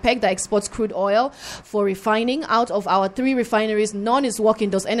country in OPEC that exports crude oil for refining? Out of our 3 refineries, none is working.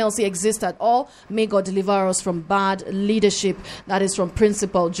 Does NLC exist at all? May God deliver us from bad leadership. That is from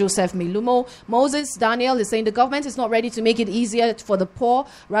Principal Joseph Melumo. Moses Daniel is saying the government is not ready to make it easier for the poor,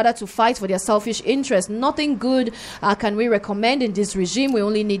 rather to fight for their selfish interests. Nothing good can we recommend in this regime. We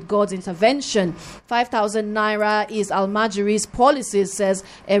only need God's intervention. 5,000 naira is Al-Majiri's policies, says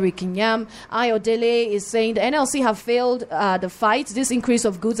Eric Nyam. Ayodele is saying the NLC have failed the fight. This increase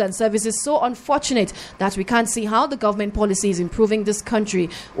of goods and services so unfortunate that we can't see how the government policy is improving this country.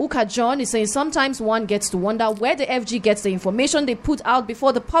 Uka John is saying sometimes one gets to wonder where the FG gets the information they put out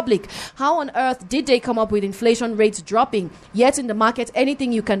before the public. How on earth did they come up with inflation rates dropping? Yet in the market,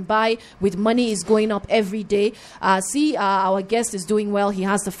 anything you can buy with money is going up every day. Our guest is doing well. He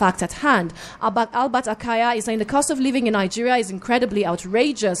has the fact at hand. Albert Akaya is saying the cost of living in Nigeria is incredibly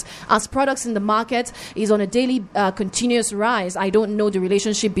outrageous as products in the market is on a daily continuous rise. I don't know the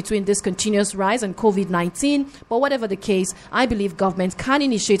relationship between this continuous rise and COVID-19, but whatever the case, I believe government can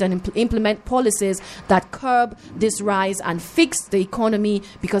initiate and implement policies that curb this rise and fix the economy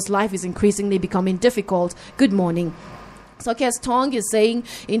because life is increasingly becoming difficult. Good morning. Sokes Tong is saying,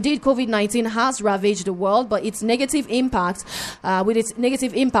 indeed, COVID-19 has ravaged the world, but its negative impact,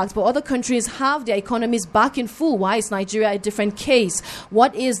 but other countries have their economies back in full. Why is Nigeria a different case?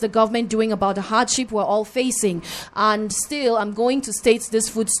 What is the government doing about the hardship we're all facing? And still, I'm going to state this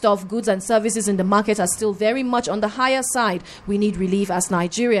foodstuff, goods and services in the market are still very much on the higher side. We need relief as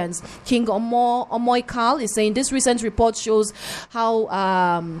Nigerians. King Omoy Karl is saying, this recent report shows how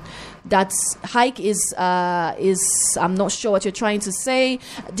that hike is I'm not sure what you're trying to say.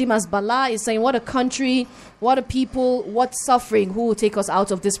 Dimas Bala is saying, what a country, what a people, what suffering. Who will take us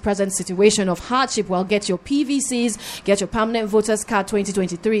out of this present situation of hardship? Well, get your PVCs, get your permanent voters card.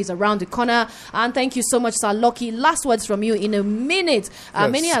 2023 is around the corner. And thank you so much, Sir Lucky. Last words from you in a minute.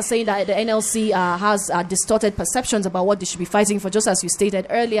 Yes. Many are saying that the NLC has distorted perceptions about what they should be fighting for, just as you stated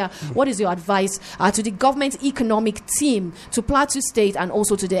earlier. What is your advice to the government economic team, to Plateau State and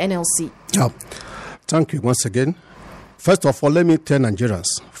also to the NLC? Yeah. Thank you once again. First of all, let me tell Nigerians,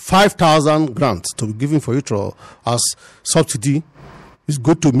 5,000 grants to be given for you as subsidy is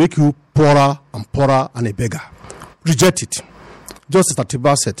going to make you poorer and a beggar. Reject it. Just as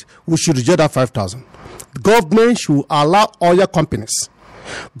Atiba said, we should reject that 5,000. The government should allow oil companies.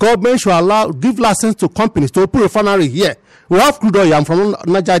 Government should give license to companies to open refinery here. We have crude oil. I'm from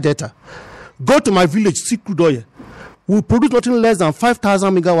Niger Delta. Go to my village, see crude oil. We produce nothing less than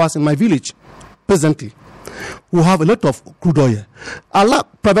 5,000 megawatts in my village presently. We have a lot of crude oil. Allow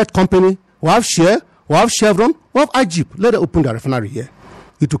private company, we have Shell, we have Chevron, we have Egypt. Let them open their refinery here.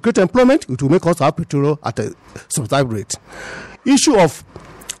 It will create employment. It will make us have petrol at a subsidized rate. Issue of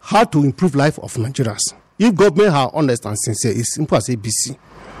how to improve life of Nigerians. If government are honest and sincere, it's simple as ABC.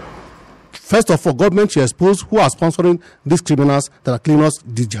 First of all, government should expose who are sponsoring these criminals that are killing us,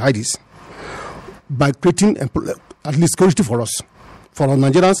 the jihadis, by creating at least security for us. for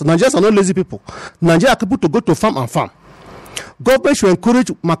Nigerians. Nigerians are not lazy people. Nigerians are people to go to farm and farm. Government should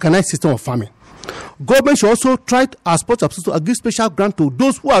encourage mechanized system of farming. Government should also try as much as possible to give special grant to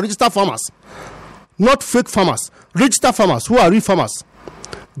those who are registered farmers, not fake farmers, registered farmers who are real farmers.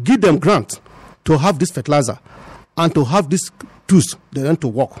 Give them grant to have this fertilizer and to have these tools they learn to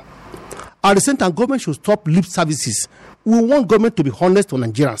work. At the same time, government should stop lip services. We want government to be honest to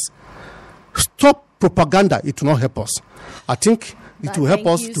Nigerians. Stop propaganda. It will not help us. I think it will help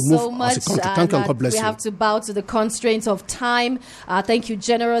us to move as a country. Thank you and God bless you. We have to bow to the constraints of time. Thank you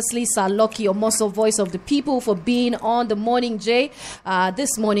generously, Sir Lucky Omoso, Voice of the People, for being on the Morning J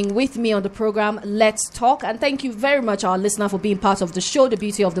this morning with me on the program Let's Talk. And thank you very much, our listener, for being part of the show. The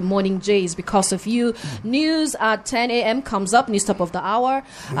beauty of the Morning J is because of you. News at 10 a.m. comes up, news top of the hour.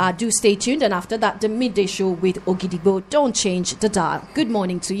 Do stay tuned. And after that, the midday show with Ogidigbo. Don't change the dial. Good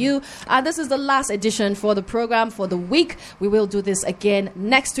morning to you. This is the last edition for the program for the week. We will do this again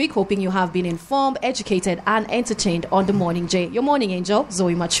next week, hoping you have been informed, educated, and entertained on the Morning J. Your morning angel,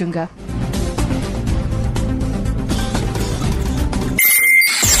 Zoe Machunga.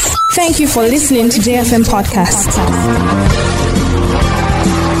 Thank you for listening to JFM Podcast.